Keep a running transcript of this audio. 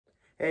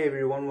Hey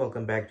everyone,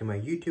 welcome back to my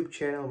YouTube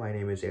channel. My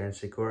name is Aaron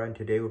Sikora and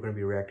today we're going to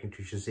be reacting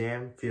to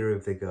Shazam, Fury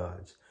of the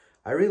Gods.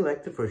 I really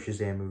liked the first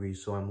Shazam movie,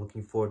 so I'm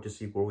looking forward to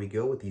see where we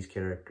go with these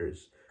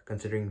characters,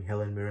 considering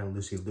Helen Mirren and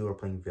Lucy Liu are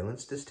playing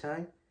villains this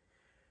time.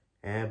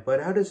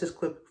 But how does this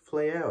clip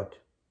play out?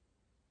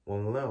 We'll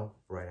know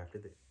right after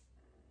this.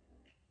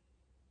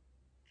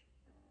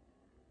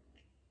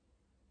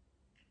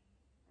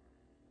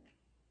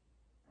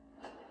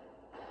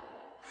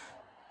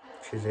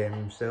 Shazam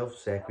himself,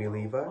 Zachary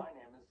Levi. My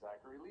name is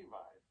Zachary Levi,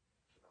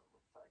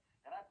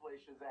 and I play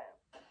Shazam.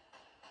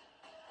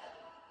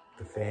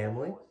 The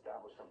family. We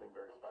established something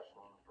very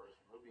special in the first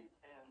movie,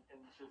 and in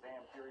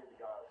Shazam, Fury of the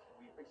Gods,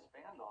 we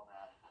expand on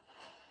that.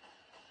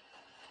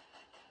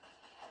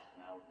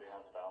 Now they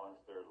have to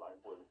balance their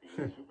life with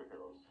being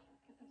superheroes.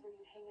 This is where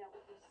you hang out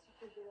with your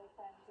superhero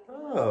friends.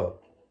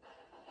 Oh.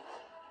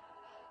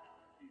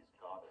 These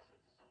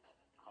goddesses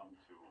come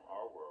to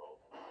our world.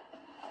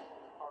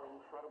 Our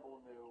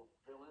incredible new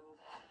villains,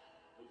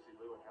 Lucy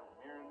Liu and Helen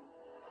Mirren.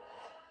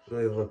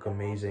 They look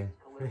amazing.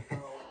 We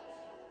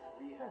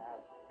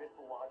have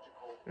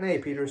mythological. Hey,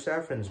 Peter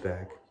Safran's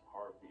back.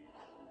 Harpies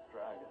and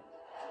dragons.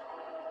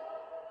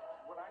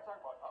 When I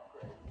talk about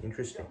upgrade,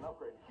 Interesting. we have an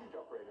upgrade, a huge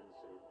upgrade in the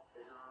suit.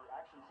 Bigger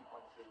action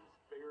sequences,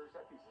 bigger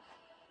set pieces.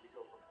 We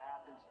go from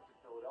Athens to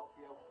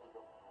Philadelphia. We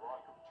go from the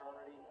Rock of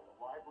Eternity and the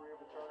Library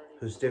of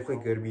Eternity. So it's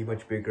definitely going to be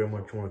much bigger,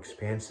 much more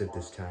expansive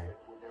this time.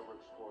 We're never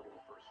explored in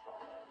the first film.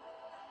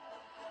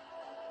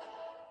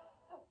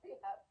 We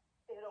have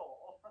it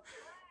all.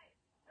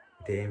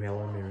 Damn,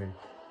 Helen Mirren.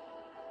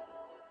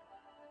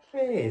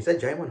 Hey, is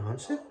that Jaimon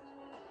Hansu?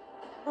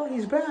 Oh,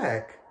 he's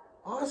back.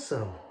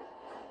 Awesome.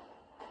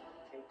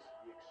 Takes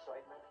the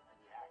excitement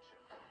and the action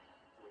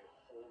to a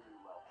whole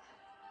new level.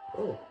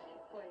 Oh.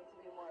 It's going to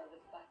be more of a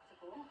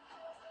spectacle.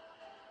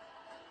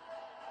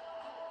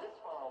 This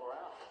fun all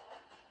around.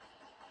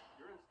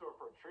 You're in store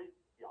for a treat,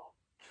 y'all.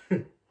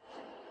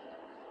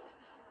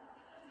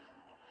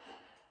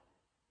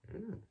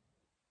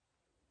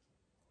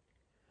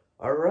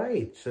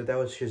 Alright, so that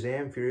was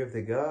Shazam, Fury of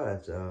the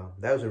Gods.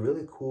 That was a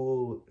really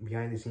cool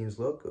behind-the-scenes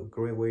look. A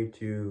great way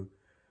to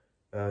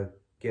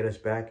get us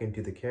back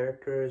into the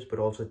characters, but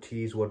also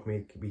tease what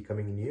may be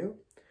coming new.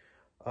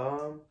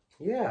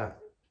 Yeah,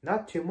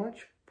 not too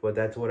much, but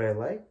that's what I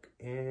like.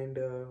 And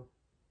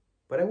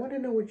but I want to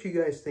know what you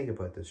guys think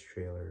about this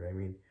trailer. I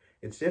mean,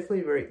 it's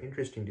definitely very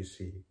interesting to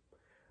see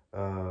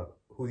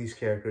who these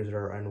characters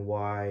are and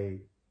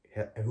why.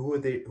 Who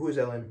is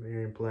Ellen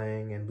Mirren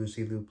playing and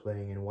Lucy Liu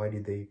playing, and why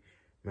do they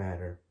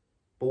matter?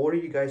 But what are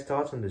you guys'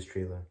 thoughts on this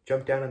trailer?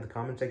 Jump down in the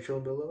comment section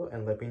below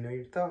and let me know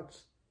your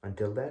thoughts.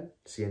 Until then,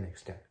 see you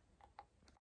next time.